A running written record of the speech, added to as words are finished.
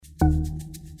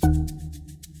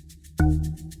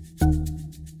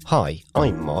Hi,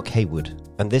 I'm Mark Haywood,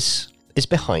 and this is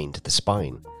Behind the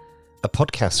Spine, a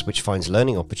podcast which finds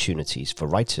learning opportunities for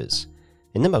writers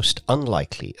in the most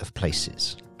unlikely of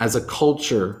places. As a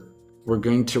culture, we're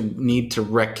going to need to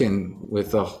reckon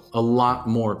with a lot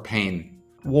more pain.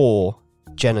 War,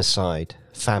 genocide,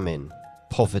 famine,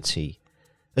 poverty.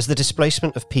 As the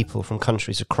displacement of people from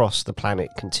countries across the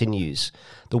planet continues,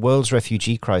 the world's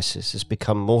refugee crisis has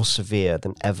become more severe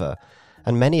than ever,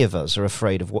 and many of us are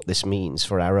afraid of what this means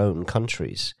for our own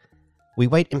countries. We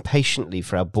wait impatiently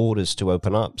for our borders to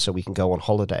open up so we can go on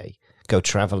holiday, go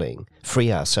travelling,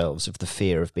 free ourselves of the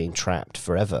fear of being trapped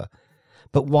forever.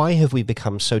 But why have we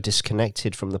become so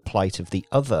disconnected from the plight of the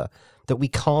other that we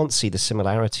can't see the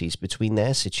similarities between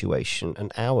their situation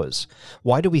and ours?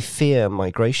 Why do we fear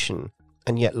migration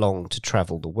and yet long to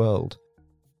travel the world?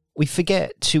 We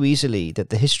forget too easily that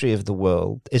the history of the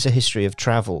world is a history of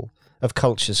travel, of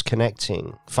cultures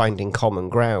connecting, finding common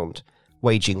ground,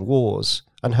 waging wars,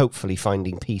 and hopefully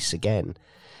finding peace again.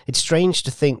 It's strange to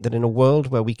think that in a world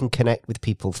where we can connect with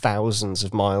people thousands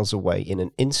of miles away in an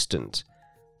instant,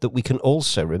 that we can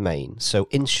also remain so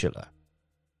insular.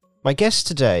 My guest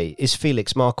today is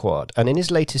Felix Marquardt, and in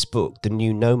his latest book, The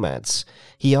New Nomads,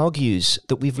 he argues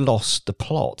that we've lost the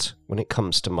plot when it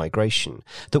comes to migration,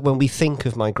 that when we think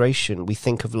of migration, we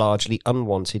think of largely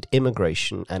unwanted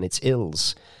immigration and its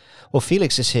ills. Well,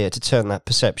 Felix is here to turn that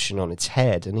perception on its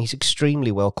head, and he's extremely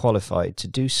well qualified to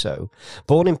do so.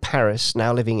 Born in Paris,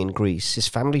 now living in Greece, his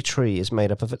family tree is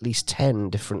made up of at least 10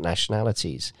 different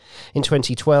nationalities. In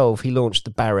 2012, he launched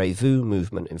the Barrez-vous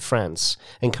movement in France,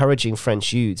 encouraging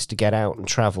French youths to get out and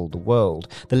travel the world.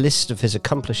 The list of his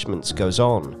accomplishments goes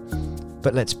on.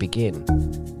 But let's begin.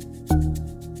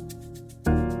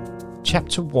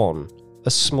 Chapter 1, A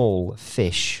Small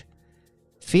Fish.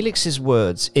 Felix's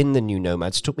words in The New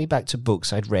Nomads took me back to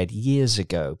books I'd read years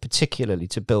ago, particularly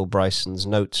to Bill Bryson's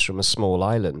Notes from a Small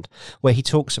Island, where he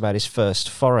talks about his first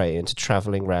foray into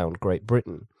travelling round Great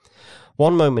Britain.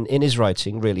 One moment in his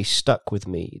writing really stuck with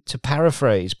me. To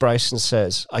paraphrase, Bryson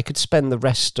says, "I could spend the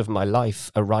rest of my life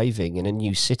arriving in a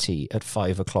new city at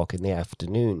 5 o'clock in the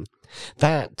afternoon."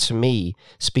 That, to me,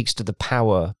 speaks to the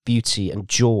power, beauty and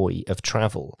joy of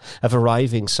travel, of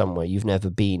arriving somewhere you've never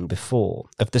been before,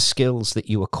 of the skills that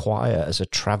you acquire as a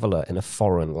traveller in a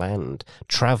foreign land.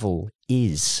 Travel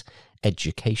is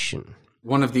education.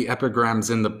 One of the epigrams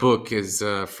in the book is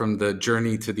from The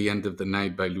Journey to the End of the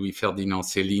Night by Louis Ferdinand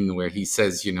Céline, where he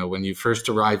says, when you first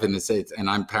arrive in a city, and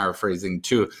I'm paraphrasing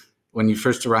too, when you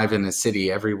first arrive in a city,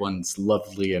 everyone's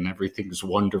lovely and everything's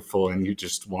wonderful, and you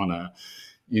just want to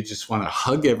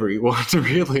hug everyone,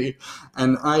 really.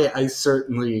 And I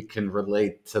certainly can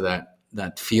relate to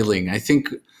that feeling. I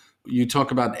think you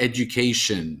talk about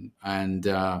education, and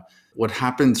what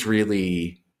happens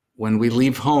really when we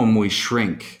leave home, we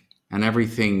shrink, and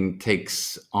everything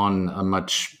takes on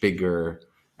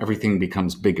everything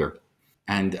becomes bigger.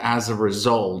 And as a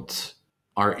result,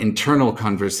 our internal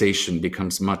conversation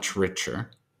becomes much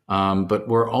richer. But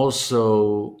we're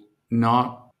also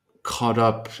not caught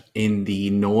up in the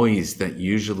noise that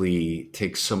usually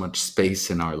takes so much space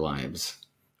in our lives.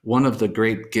 One of the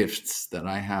great gifts that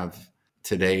I have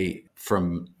today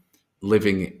from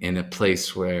living in a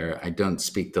place where I don't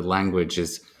speak the language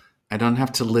is I don't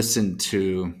have to listen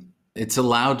to, it's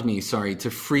allowed me,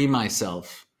 to free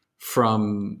myself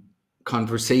from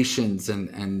conversations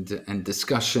and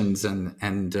discussions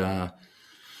and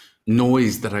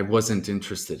noise that I wasn't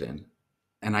interested in.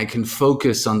 And I can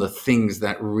focus on the things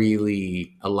that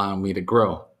really allow me to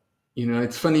grow.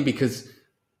 It's funny because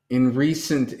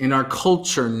in our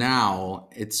culture now,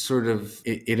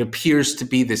 it appears to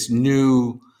be this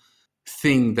new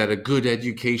thing that a good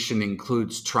education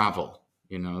includes travel.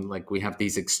 Like we have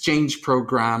these exchange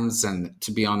programs, and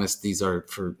to be honest, these are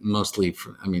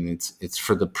it's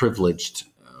for the privileged.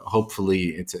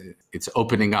 Hopefully it's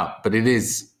opening up, but it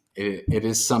is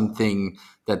something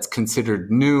that's considered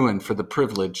new and for the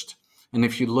privileged. And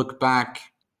if you look back,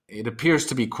 it appears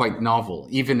to be quite novel.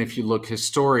 Even if you look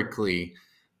historically,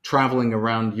 traveling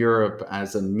around Europe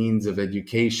as a means of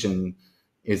education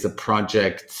is a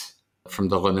project from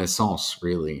the Renaissance,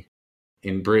 really.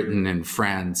 In Britain and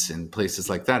France and places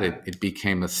like that, it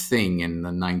became a thing in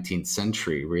the 19th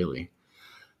century, really.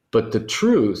 But the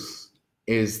truth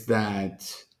is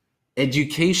that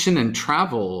education and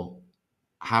travel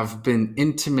have been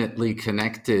intimately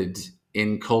connected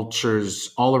in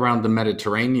cultures all around the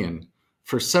Mediterranean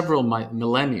for several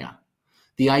millennia.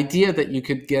 The idea that you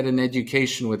could get an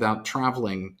education without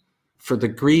traveling, for the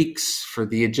Greeks, for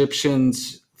the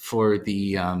Egyptians, for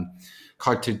the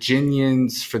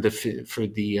Carthaginians, for the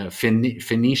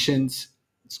Phoenicians,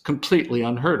 It's completely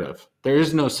unheard of. There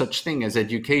is no such thing as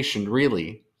education,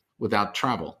 really, without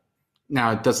travel.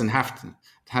 Now, it doesn't have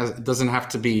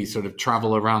to be sort of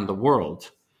travel around the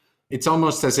world. It's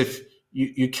almost as if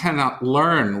you cannot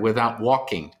learn without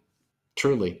walking,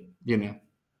 truly,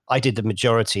 I did the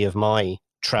majority of my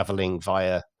traveling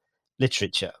via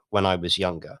literature when I was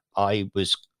younger. I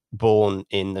was born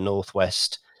in the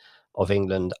northwest of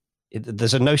England.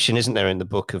 There's a notion, isn't there, in the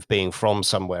book of being from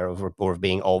somewhere or of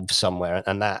being of somewhere,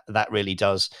 and that really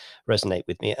does resonate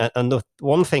with me. And the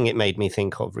one thing it made me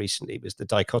think of recently was the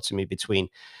dichotomy between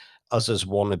us as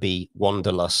wannabe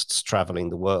wanderlusts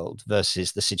traveling the world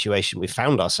versus the situation we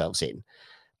found ourselves in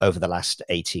over the last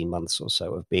 18 months or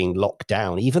so of being locked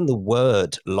down. Even the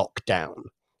word lockdown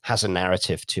has a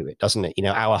narrative to it, doesn't it?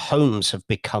 Our homes have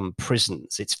become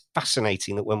prisons. It's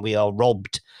fascinating that when we are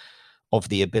robbed of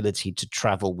the ability to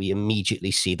travel, we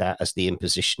immediately see that as the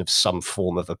imposition of some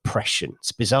form of oppression.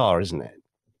 It's bizarre, isn't it?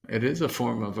 It is a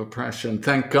form of oppression.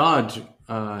 Thank God,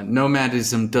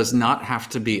 nomadism does not have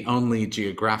to be only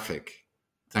geographic.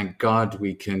 Thank God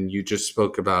you just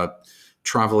spoke about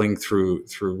traveling through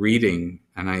reading.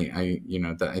 And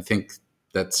I think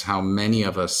that's how many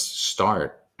of us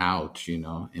start out,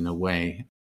 in a way.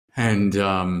 And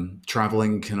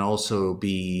traveling can also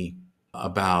be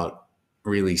about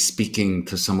really speaking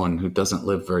to someone who doesn't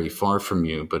live very far from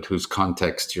you, but whose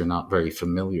context you're not very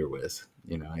familiar with.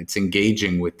 It's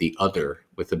engaging with the other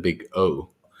with a big O.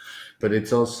 But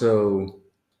it's also,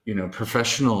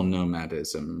 professional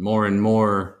nomadism. More and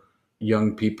more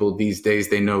young people these days,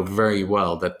 they know very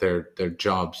well that their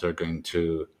jobs are going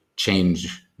to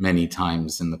change many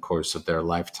times in the course of their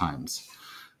lifetimes.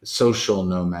 Social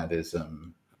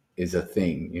nomadism is a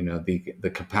thing,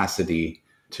 the capacity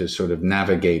to sort of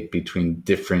navigate between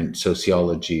different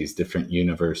sociologies, different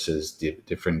universes,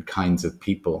 different kinds of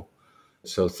people.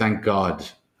 So thank God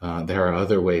there are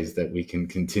other ways that we can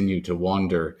continue to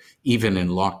wander, even in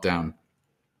lockdown.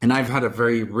 And I've had a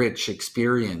very rich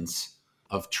experience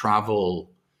of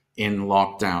travel in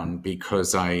lockdown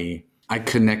because I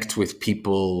connect with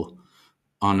people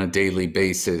on a daily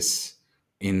basis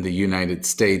in the United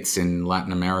States, in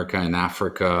Latin America, in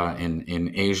Africa,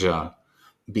 in Asia,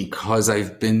 because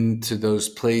I've been to those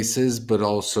places, but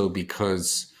also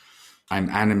because I'm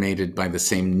animated by the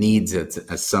same needs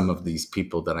as some of these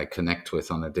people that I connect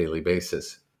with on a daily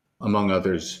basis. Among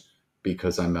others,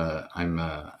 because I'm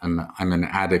an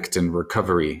addict in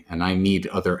recovery, and I need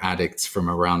other addicts from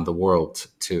around the world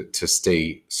to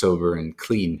stay sober and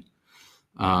clean.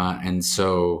 And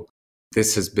so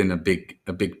this has been a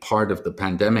big part of the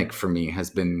pandemic for me, has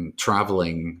been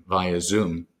traveling via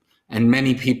Zoom. And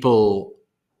many people,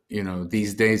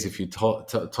 these days, if you talk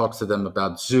to them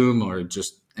about Zoom or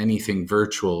just anything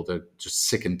virtual, they're just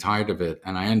sick and tired of it.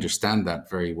 And I understand that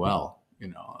very well.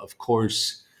 Of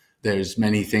course, there's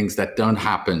many things that don't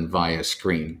happen via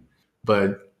screen,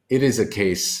 but it is a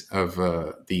case of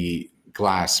the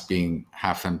glass being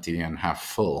half empty and half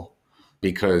full,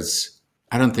 because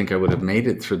I don't think I would have made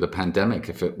it through the pandemic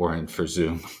if it weren't for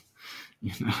Zoom.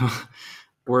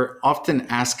 We're often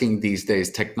asking these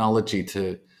days technology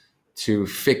to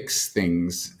fix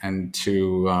things and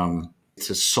to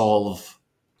solve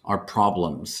our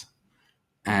problems.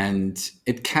 And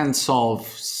it can solve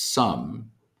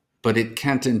some, but it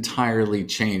can't entirely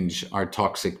change our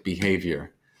toxic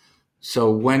behavior. So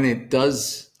when it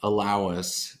does allow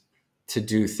us to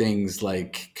do things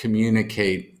like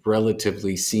communicate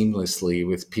relatively seamlessly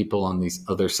with people on the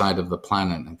other side of the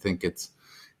planet, I think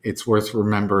it's worth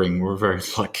remembering we're very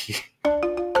lucky.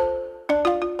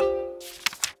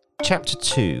 Chapter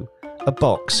 2, A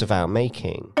Box of Our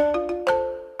Making.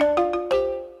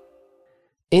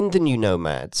 In The New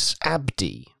Nomads,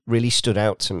 Abdi really stood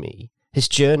out to me. His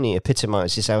journey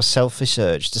epitomizes our selfish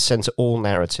urge to center all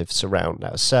narratives around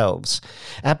ourselves.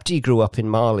 Abdi grew up in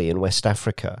Mali in West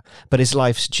Africa, but his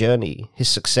life's journey, his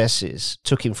successes,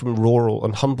 took him from rural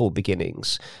and humble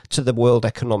beginnings to the World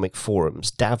Economic Forum's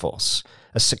Davos,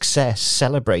 a success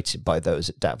celebrated by those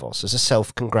at Davos as a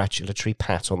self-congratulatory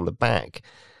pat on the back.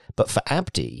 But for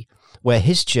Abdi, where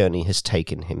his journey has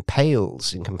taken him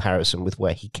pales in comparison with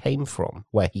where he came from,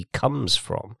 where he comes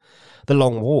from. The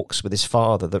long walks with his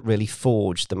father that really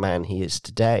forged the man he is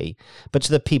today. But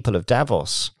to the people of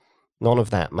Davos, none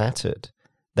of that mattered.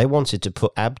 They wanted to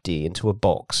put Abdi into a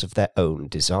box of their own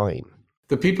design.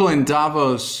 The people in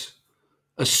Davos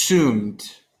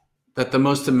assumed that the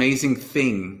most amazing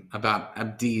thing about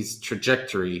Abdi's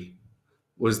trajectory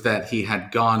was that he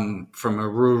had gone from a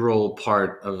rural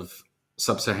part of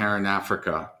sub-Saharan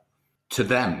Africa to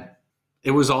them.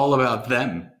 It was all about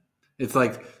them. It's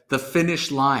like the finish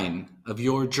line of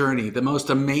your journey. The most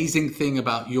amazing thing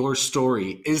about your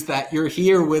story is that you're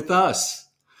here with us.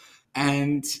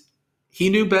 And he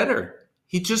knew better.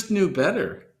 He just knew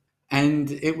better.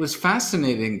 And it was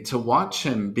fascinating to watch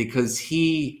him because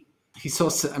he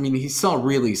saw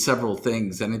really several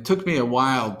things. And it took me a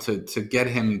while to get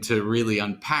him to really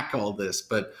unpack all this.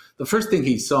 But the first thing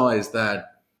he saw is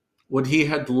that what he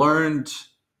had learned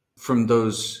from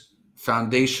those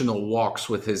foundational walks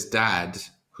with his dad,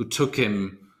 who took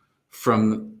him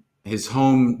from his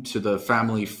home to the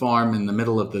family farm in the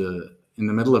middle of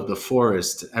the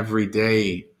forest every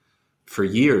day for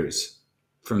years,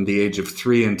 from the age of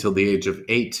 3 until the age of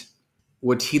 8.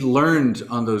 What he learned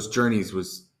on those journeys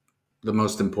was the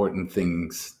most important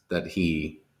things that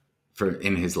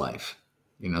in his life.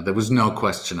 There was no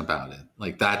question about it.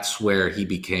 Like, that's where he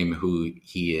became who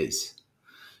he is.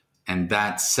 And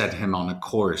that set him on a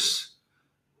course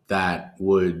that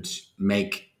would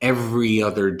make every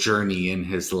other journey in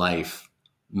his life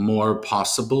more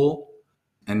possible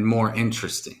and more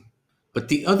interesting. But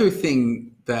the other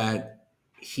thing that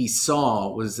he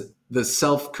saw was the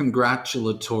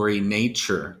self-congratulatory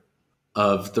nature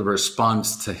of the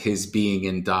response to his being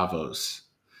in Davos.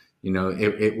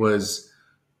 It was,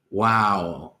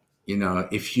 wow,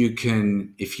 if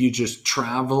you just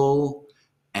travel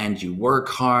and you work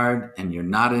hard and you're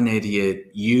not an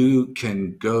idiot, you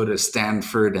can go to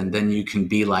Stanford and then you can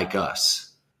be like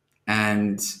us.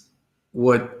 And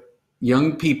what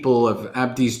young people of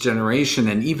Abdi's generation,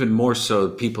 and even more so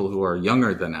people who are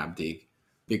younger than Abdi,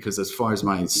 because as far as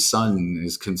my son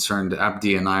is concerned,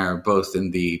 Abdi and I are both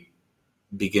in the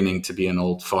beginning to be an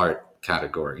old fart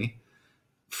category.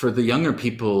 For the younger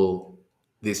people,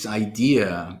 this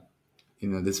idea,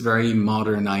 this very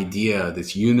modern idea,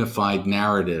 this unified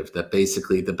narrative that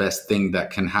basically the best thing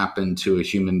that can happen to a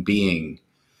human being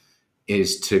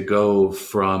is to go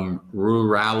from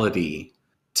rurality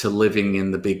to living in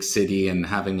the big city and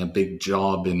having a big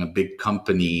job in a big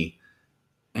company.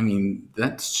 I mean,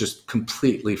 that's just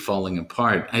completely falling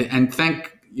apart. I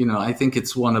think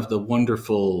it's one of the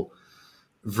wonderful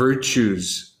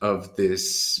virtues of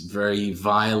this very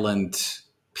violent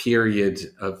period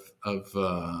of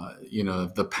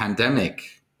the pandemic,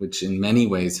 which in many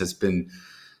ways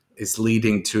is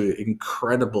leading to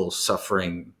incredible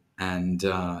suffering and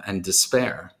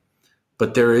despair.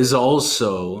 But there is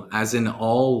also, as in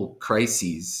all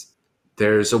crises,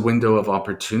 there's a window of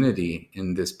opportunity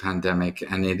in this pandemic,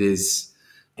 and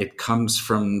it comes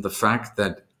from the fact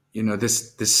that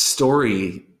this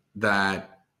story that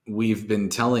we've been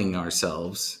telling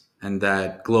ourselves and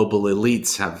that global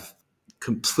elites have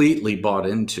completely bought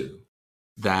into,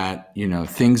 that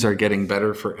things are getting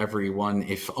better for everyone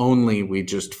if only we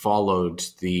just followed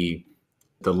the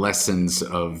lessons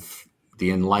of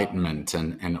the Enlightenment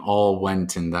and all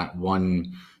went in that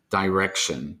one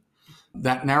direction.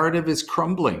 That narrative is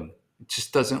crumbling. It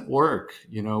just doesn't work.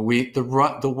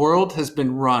 The world has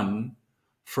been run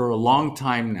for a long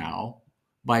time now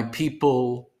by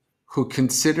people who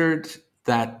considered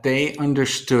that they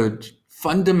understood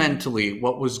fundamentally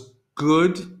what was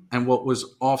good and what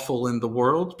was awful in the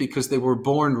world because they were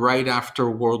born right after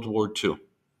World War II.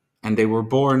 And they were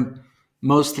born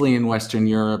mostly in Western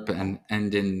Europe and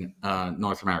in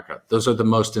North America. Those are the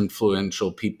most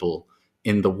influential people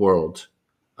in the world,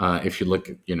 if you look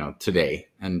at, today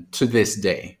and to this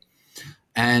day.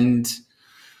 And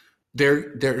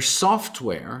their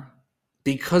software,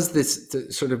 because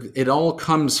it all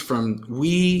comes from,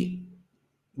 we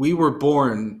were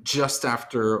born just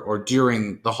after or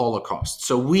during the Holocaust.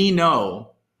 So we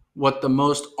know what the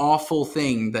most awful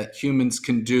thing that humans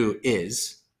can do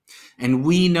is, and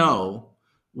we know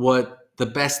what the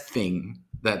best thing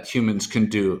that humans can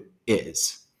do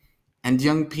is. And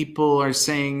young people are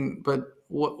saying, but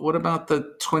what about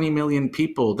the 20 million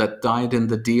people that died in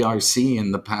the DRC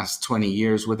in the past 20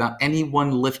 years without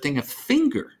anyone lifting a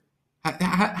finger?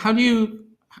 How do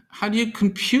you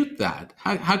compute that?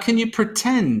 How can you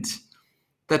pretend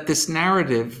that this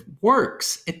narrative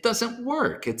works? It doesn't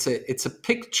work. It's a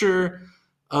picture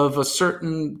of a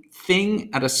certain thing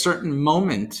at a certain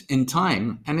moment in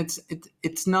time, and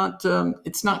it's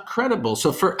not credible.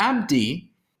 So for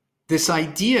Abdi, this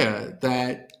idea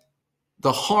that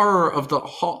the horror of the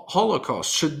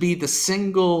Holocaust should be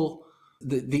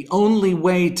the only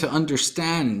way to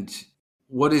understand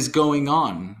what is going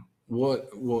on,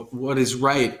 what is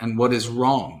right and what is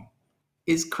wrong,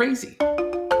 is crazy.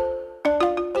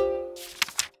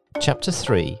 Chapter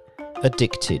 3: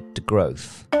 Addicted to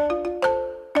Growth.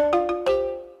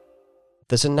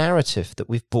 There's a narrative that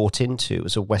we've bought into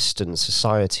as a Western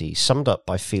society, summed up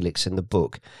by Felix in the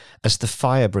book as the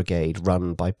fire brigade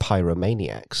run by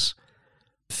pyromaniacs.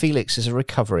 Felix is a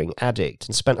recovering addict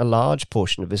and spent a large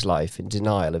portion of his life in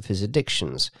denial of his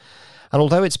addictions. And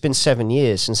although it's been 7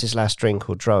 years since his last drink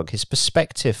or drug, his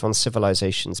perspective on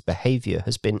civilization's behavior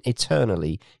has been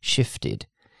eternally shifted.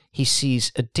 He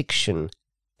sees addiction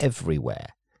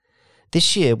everywhere.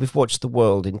 This year, we've watched the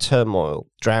world in turmoil,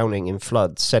 drowning in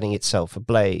floods, setting itself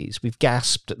ablaze. We've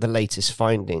gasped at the latest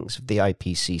findings of the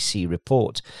IPCC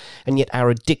report, and yet our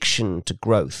addiction to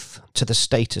growth, to the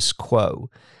status quo,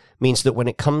 means that when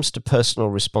it comes to personal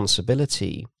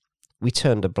responsibility, we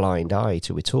turned a blind eye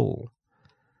to it all.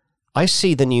 I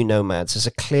see the New Nomads as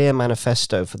a clear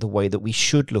manifesto for the way that we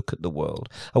should look at the world,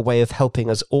 a way of helping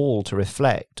us all to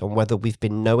reflect on whether we've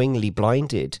been knowingly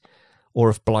blinded or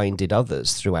have blinded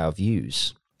others through our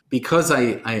views. Because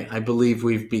I believe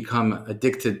we've become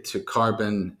addicted to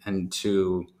carbon and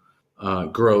to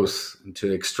growth and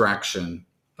to extraction,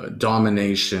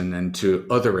 domination and to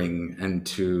othering and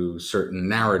to certain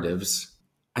narratives,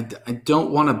 I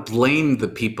don't want to blame the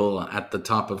people at the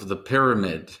top of the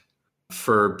pyramid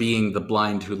for being the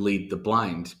blind who lead the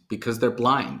blind, because they're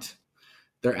blind.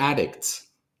 They're addicts.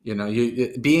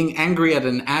 Being angry at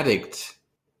an addict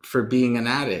for being an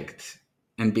addict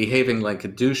and behaving like a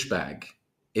douchebag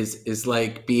is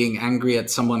like being angry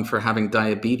at someone for having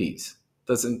diabetes.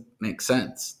 Doesn't make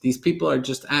sense. These people are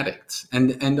just addicts.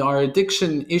 And our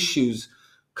addiction issues,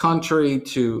 contrary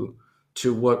to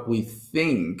what we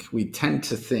think, we tend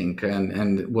to think,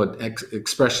 and what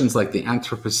expressions like the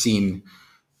Anthropocene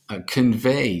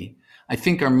convey, I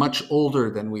think are much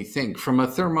older than we think from a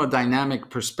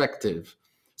thermodynamic perspective.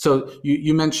 So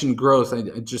you mentioned growth.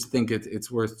 I just think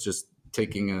it's worth just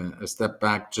taking a step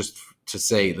back just to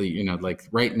say that, like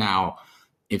right now,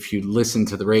 if you listen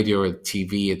to the radio or the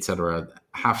TV, etc.,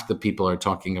 half the people are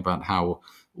talking about how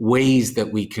ways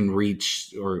that we can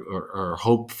reach or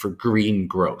hope for green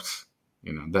growth.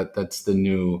 That's the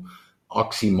new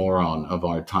oxymoron of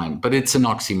our time, but it's an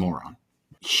oxymoron.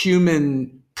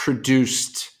 Human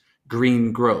produced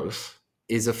green growth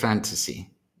is a fantasy.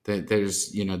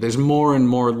 There's more and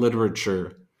more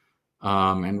literature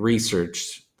and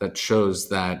research that shows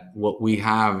that what we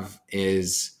have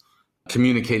is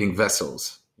communicating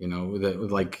vessels. We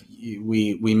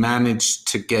managed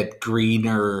to get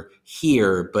greener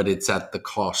here, but it's at the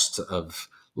cost of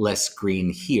less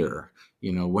green here.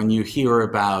 When you hear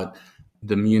about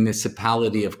the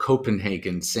municipality of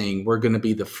Copenhagen saying we're going to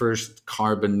be the first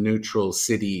carbon neutral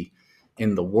city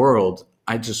in the world,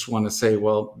 I just want to say,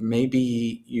 well,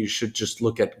 maybe you should just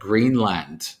look at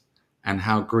Greenland and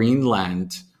how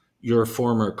Greenland, your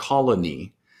former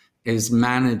colony, is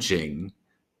managing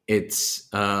its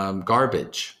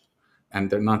garbage. And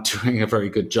they're not doing a very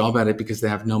good job at it because they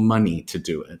have no money to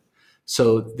do it.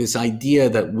 So this idea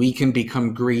that we can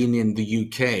become green in the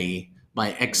UK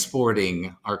by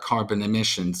exporting our carbon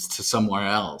emissions to somewhere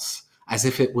else, as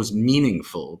if it was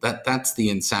meaningful, that's the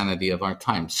insanity of our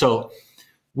time. So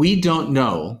we don't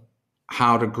know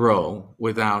how to grow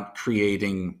without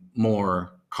creating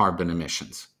more carbon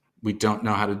emissions. We don't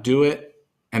know how to do it,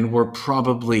 and we're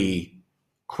probably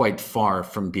quite far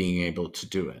from being able to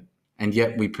do it. And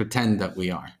yet we pretend that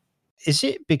we are. Is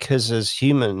it because as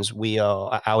humans,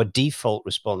 our default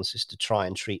response is to try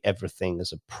and treat everything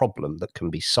as a problem that can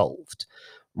be solved,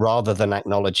 rather than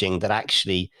acknowledging that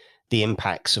actually the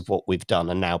impacts of what we've done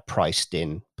are now priced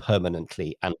in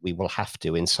permanently, and we will have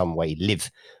to in some way live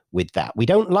with that? We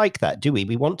don't like that, do we?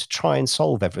 We want to try and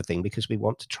solve everything because we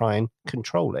want to try and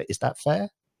control it. Is that fair?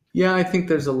 Yeah, I think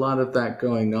there's a lot of that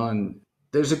going on.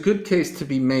 There's a good case to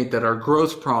be made that our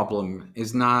growth problem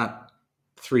is not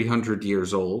 300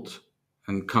 years old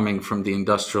and coming from the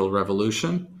Industrial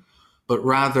Revolution, but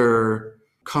rather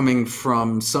coming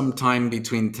from sometime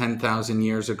between 10,000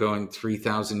 years ago and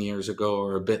 3,000 years ago,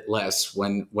 or a bit less,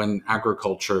 when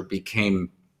agriculture became,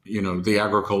 the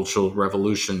agricultural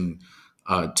revolution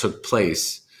took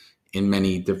place in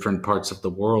many different parts of the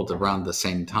world around the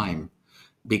same time.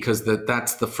 Because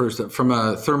that's the first, from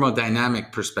a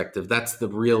thermodynamic perspective, that's the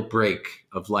real break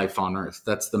of life on Earth.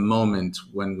 That's the moment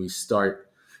when we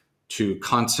start to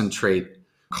concentrate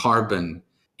carbon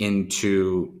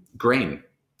into grain.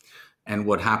 And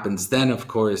what happens then, of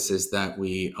course, is that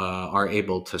we are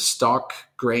able to stock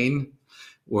grain.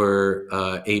 We're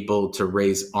able to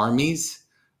raise armies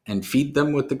and feed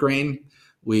them with the grain.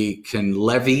 We can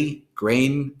levy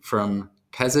grain from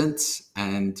peasants,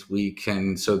 and we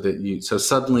can, so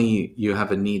suddenly you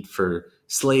have a need for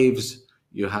slaves,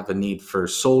 you have a need for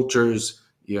soldiers,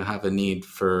 you have a need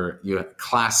for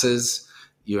classes,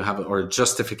 you have or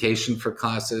justification for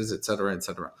classes, et cetera, et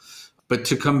cetera. But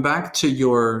to come back to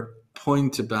your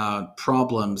point about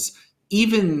problems,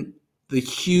 even the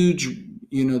huge,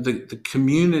 the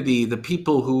community, the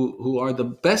people who are the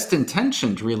best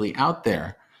intentioned really out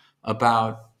there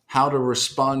about how to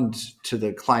respond to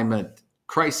the climate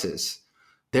crisis,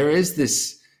 there is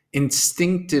this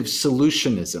instinctive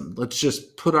solutionism. Let's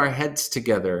just put our heads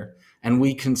together and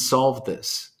we can solve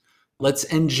this. Let's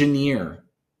engineer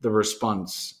the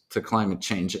response to climate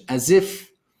change as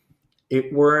if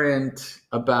it weren't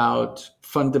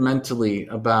fundamentally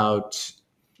about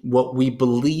what we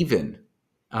believe in.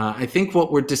 I think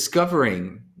what we're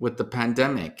discovering with the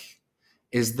pandemic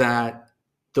is that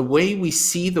the way we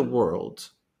see the world,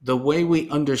 the way we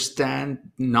understand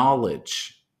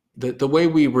knowledge, the way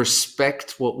we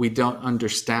respect what we don't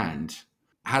understand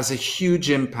has a huge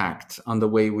impact on the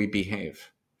way we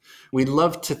behave. We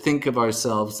love to think of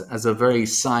ourselves as a very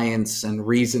science and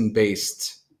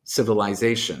reason-based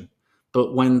civilization.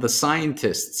 But when the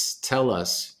scientists tell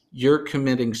us you're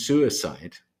committing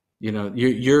suicide,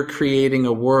 you're creating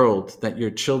a world that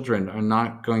your children are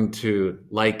not going to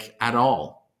like at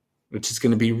all, which is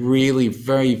going to be really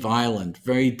very violent,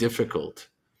 very difficult.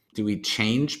 Do we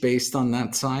change based on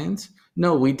that science?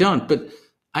 No, we don't. But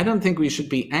I don't think we should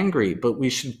be angry, but we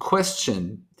should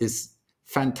question this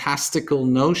fantastical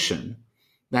notion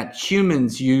that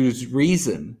humans use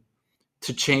reason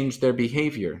to change their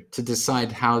behavior, to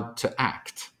decide how to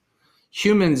act.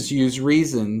 Humans use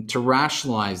reason to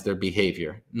rationalize their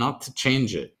behavior, not to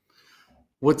change it.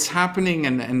 What's happening,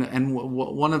 and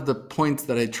one of the points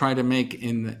that I try to make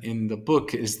in the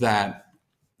book is that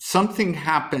something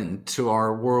happened to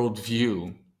our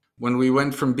worldview when we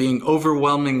went from being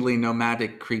overwhelmingly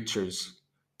nomadic creatures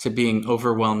to being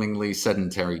overwhelmingly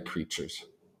sedentary creatures.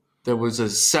 There was a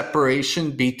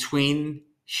separation between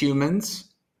humans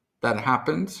that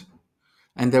happened,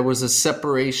 and there was a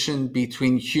separation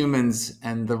between humans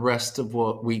and the rest of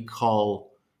what we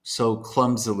call so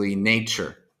clumsily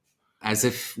nature, as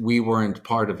if we weren't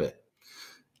part of it.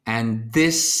 And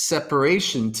this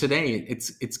separation today,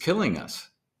 it's killing us.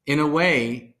 In a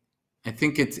way, I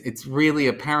think it's really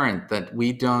apparent that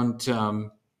we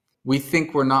don't, we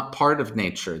think we're not part of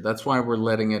nature. That's why we're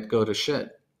letting it go to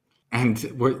shit. And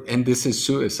this is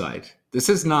suicide. This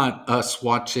is not us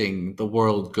watching the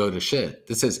world go to shit.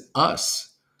 This is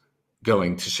us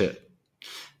going to shit.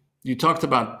 You talked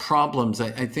about problems.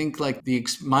 I think like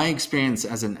my experience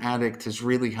as an addict has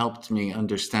really helped me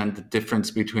understand the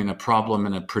difference between a problem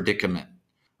and a predicament.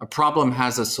 A problem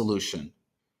has a solution.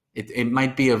 It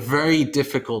might be a very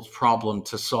difficult problem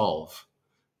to solve,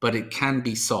 but it can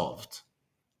be solved.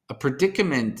 A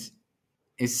predicament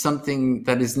is something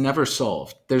that is never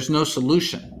solved. There's no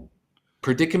solution.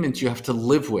 Predicament you have to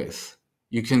live with.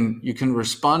 You can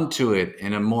respond to it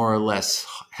in a more or less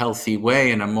healthy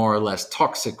way, in a more or less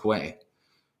toxic way,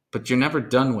 but you're never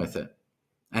done with it.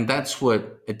 And that's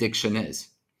what addiction is.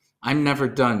 I'm never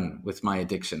done with my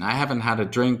addiction. I haven't had a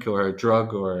drink or a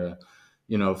drug or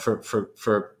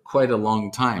for quite a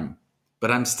long time,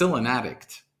 but I'm still an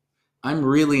addict. I'm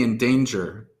really in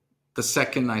danger the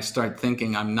second I start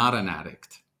thinking I'm not an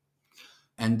addict.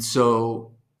 And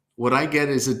so what I get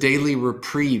is a daily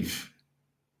reprieve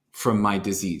from my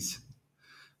disease.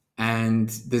 And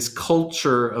this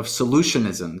culture of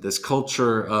solutionism, this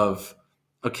culture of,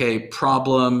 okay,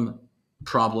 problem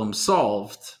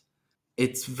solved,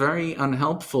 it's very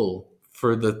unhelpful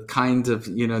for the kind of,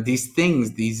 these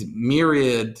things, these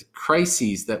myriad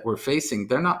crises that we're facing.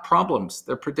 They're not problems,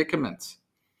 they're predicaments.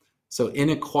 So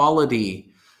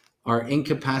inequality, our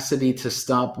incapacity to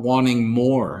stop wanting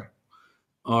more,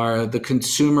 or the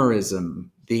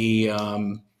consumerism,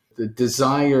 the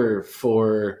desire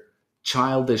for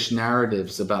childish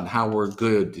narratives about how we're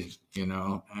good,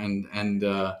 and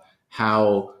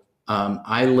how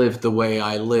I live the way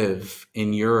I live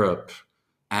in Europe,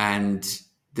 and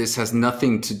this has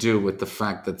nothing to do with the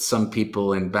fact that some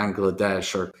people in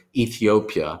Bangladesh or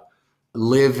Ethiopia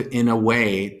live in a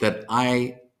way that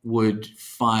I would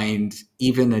find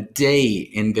even a day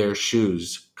in their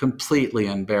shoes completely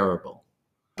unbearable.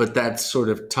 But that's sort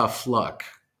of tough luck.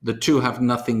 The two have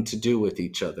nothing to do with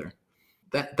each other.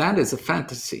 That is a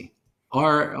fantasy.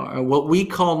 Our what we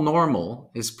call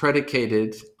normal is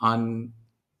predicated on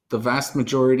the vast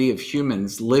majority of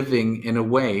humans living in a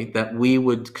way that we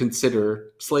would consider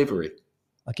slavery.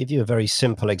 I'll give you a very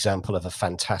simple example of a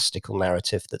fantastical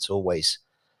narrative that's always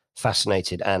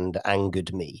fascinated and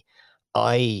angered me.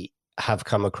 I have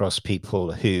come across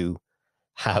people who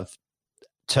have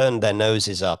turned their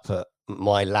noses up at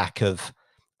my lack of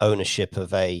ownership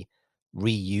of a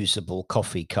reusable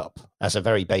coffee cup as a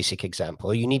very basic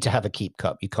example. You need to have a keep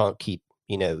cup. You can't keep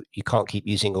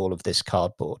using all of this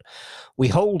cardboard. We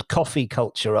hold coffee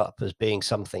culture up as being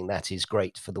something that is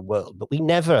great for the world, but we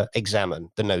never examine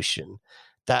the notion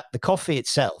that the coffee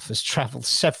itself has traveled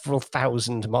several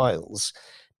thousand miles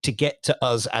to get to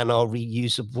us and our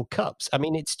reusable cups. I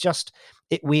mean,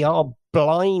 we are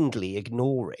blindly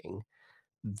ignoring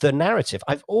the narrative.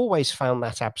 I've always found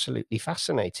that absolutely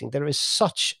fascinating. There is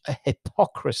such a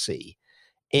hypocrisy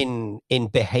in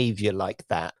behavior like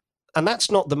that. And that's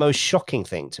not the most shocking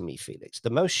thing to me, Felix. The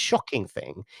most shocking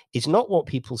thing is not what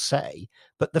people say,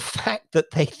 but the fact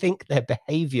that they think their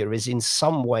behavior is in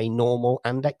some way normal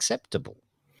and acceptable.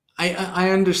 I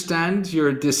understand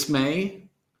your dismay,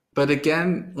 but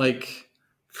again, like,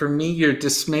 for me, you're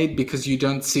dismayed because you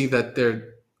don't see that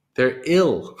they're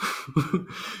ill.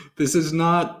 This is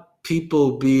not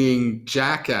people being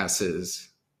jackasses.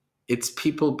 It's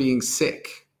people being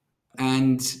sick.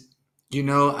 And,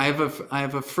 I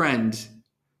have a friend,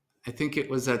 I think it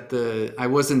was I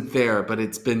wasn't there, but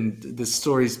the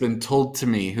story's been told to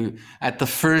me, who at the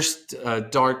first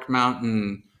Dark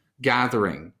Mountain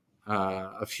gathering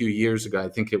a few years ago, I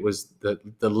think it was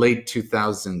the late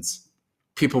 2000s,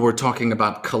 people were talking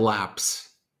about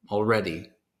collapse already,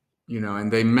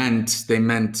 and they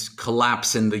meant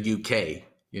collapse in the UK,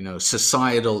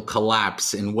 societal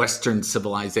collapse in Western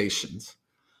civilizations.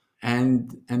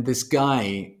 And this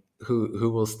guy who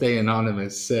will stay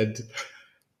anonymous said,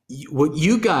 what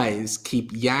you guys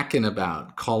keep yakking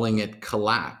about, calling it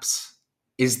collapse,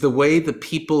 is the way the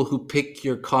people who pick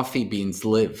your coffee beans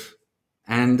live.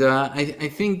 And I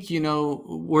think,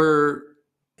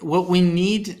 what we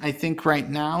need, I think, right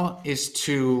now is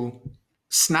to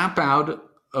snap out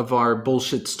of our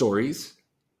bullshit stories,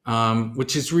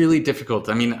 which is really difficult.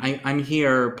 I mean, I'm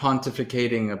here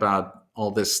pontificating about all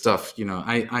this stuff.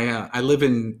 I live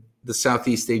in the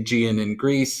Southeast Aegean in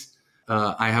Greece.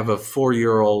 I have a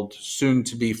 4-year-old, soon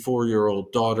to be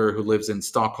 4-year-old daughter who lives in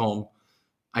Stockholm.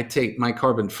 My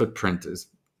carbon footprint is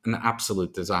an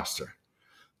absolute disaster.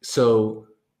 So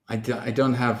I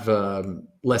don't have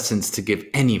lessons to give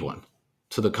anyone.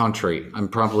 To the contrary,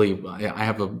 I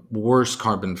have a worse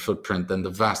carbon footprint than the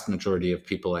vast majority of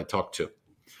people I talk to.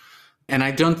 And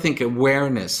I don't think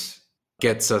awareness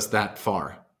gets us that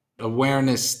far.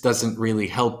 Awareness doesn't really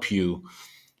help you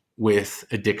with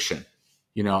addiction.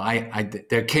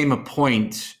 There came a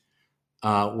point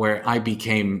where I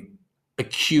became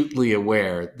acutely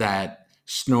aware that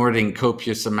snorting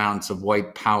copious amounts of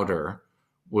white powder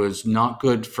was not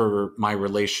good for my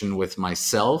relation with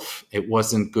myself. It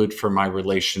wasn't good for my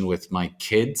relation with my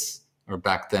kids, or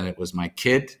back then it was my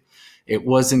kid. It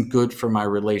wasn't good for my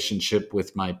relationship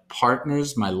with my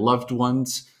partners, my loved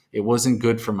ones. It wasn't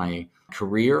good for my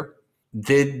career.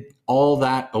 Did all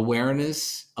that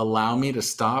awareness allow me to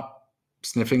stop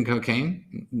sniffing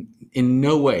cocaine? In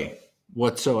no way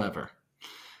whatsoever.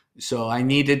 So I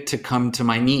needed to come to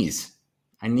my knees.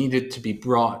 I needed to be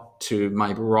brought to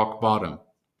my rock bottom.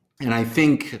 And I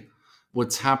think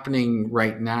what's happening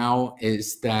right now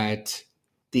is that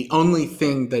the only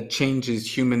thing that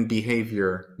changes human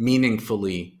behavior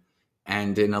meaningfully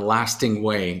and in a lasting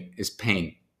way is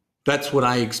pain. That's what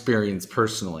I experienced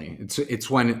personally. It's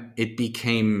when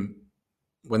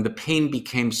when the pain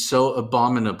became so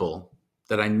abominable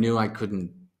that I knew I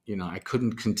couldn't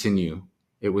continue.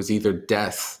 It was either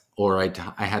death or I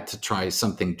had to try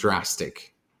something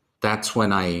drastic. That's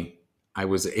when I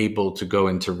was able to go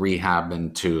into rehab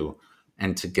and to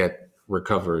get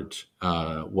recovered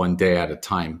one day at a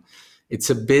time.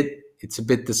 It's a bit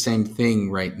the same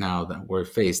thing right now that we're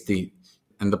faced.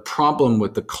 And the problem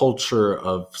with the culture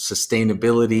of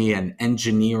sustainability and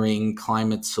engineering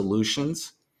climate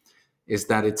solutions is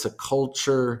that it's a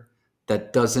culture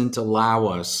that doesn't allow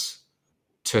us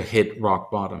to hit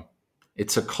rock bottom.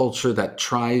 It's a culture that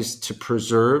tries to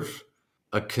preserve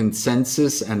a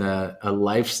consensus and a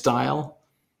lifestyle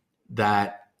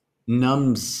that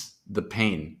numbs the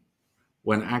pain,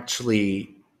 when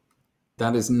actually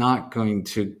that is not going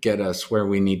to get us where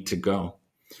we need to go.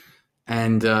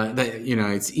 And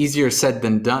it's easier said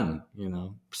than done.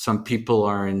 Some people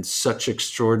are in such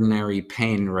extraordinary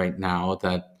pain right now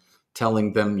that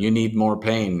telling them you need more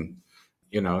pain,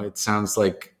 it sounds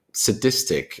like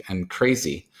sadistic and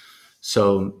crazy.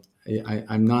 So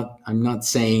I'm not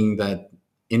saying that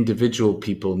individual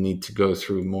people need to go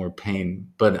through more pain,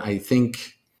 but I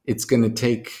think it's going to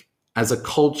take, as a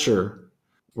culture,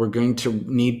 we're going to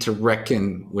need to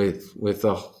reckon with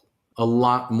a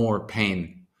lot more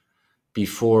pain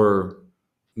before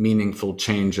meaningful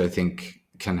change, I think,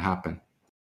 can happen.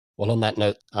 Well, on that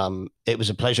note, it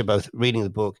was a pleasure both reading the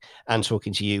book and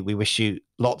talking to you. We wish you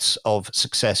lots of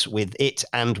success with it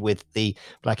and with the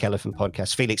Black Elephant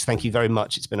podcast. Felix, thank you very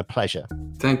much. It's been a pleasure.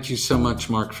 Thank you so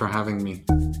much, Mark, for having me.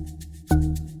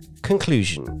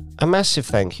 Conclusion. A massive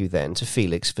thank you then to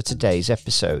Felix for today's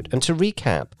episode. And to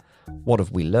recap, what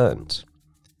have we learned?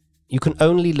 You can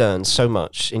only learn so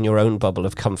much in your own bubble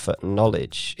of comfort and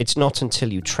knowledge. It's not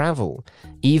until you travel,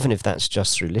 even if that's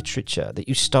just through literature, that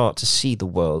you start to see the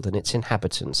world and its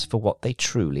inhabitants for what they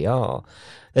truly are.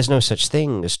 There's no such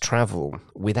thing as travel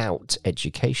without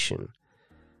education.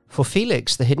 For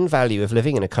Felix, the hidden value of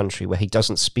living in a country where he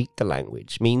doesn't speak the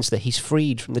language means that he's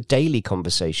freed from the daily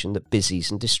conversation that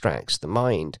busies and distracts the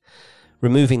mind.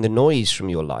 Removing the noise from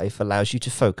your life allows you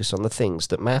to focus on the things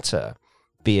that matter,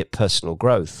 be it personal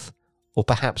growth, or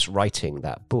perhaps writing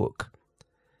that book.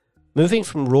 Moving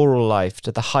from rural life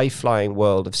to the high-flying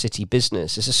world of city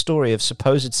business is a story of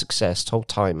supposed success told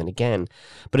time and again.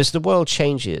 But as the world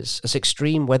changes, as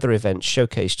extreme weather events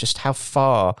showcase just how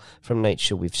far from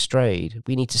nature we've strayed,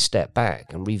 we need to step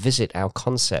back and revisit our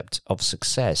concept of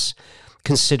success.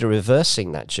 Consider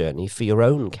reversing that journey for your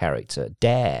own character.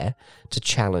 Dare to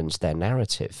challenge their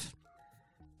narrative.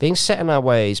 Being set in our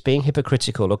ways, being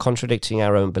hypocritical or contradicting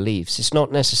our own beliefs is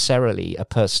not necessarily a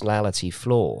personality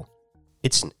flaw.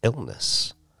 It's an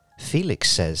illness.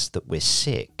 Felix says that we're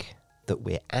sick, that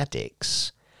we're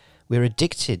addicts. We're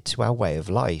addicted to our way of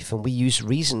life, and we use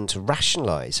reason to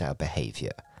rationalize our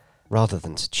behavior rather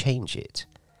than to change it.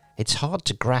 It's hard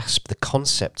to grasp the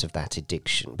concept of that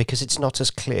addiction because it's not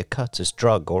as clear-cut as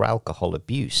drug or alcohol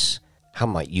abuse. How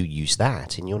might you use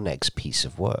that in your next piece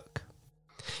of work?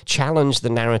 Challenge the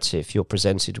narrative you're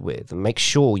presented with and make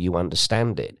sure you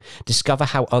understand it. Discover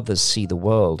how others see the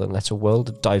world and let a world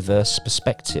of diverse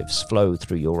perspectives flow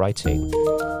through your writing.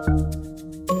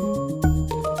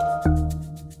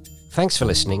 Thanks for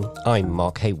listening. I'm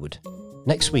Mark Haywood.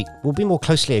 Next week, we'll be more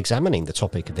closely examining the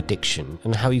topic of addiction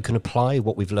and how you can apply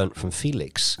what we've learnt from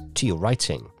Felix to your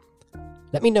writing.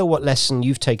 Let me know what lesson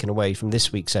you've taken away from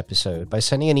this week's episode by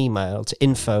sending an email to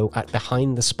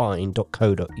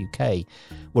info@behindthespine.co.uk.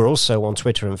 We're also on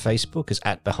Twitter and Facebook as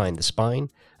 @BehindTheSpine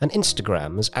and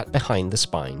Instagram as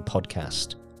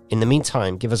 @BehindTheSpinePodcast. In the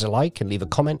meantime, give us a like and leave a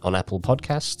comment on Apple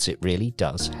Podcasts. It really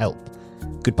does help.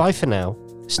 Goodbye for now,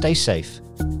 stay safe,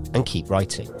 and keep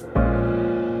writing.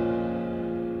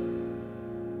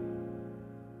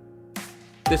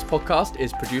 This podcast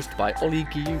is produced by Ollie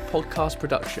Guillou Podcast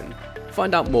Production.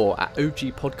 Find out more at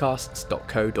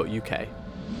ogpodcasts.co.uk.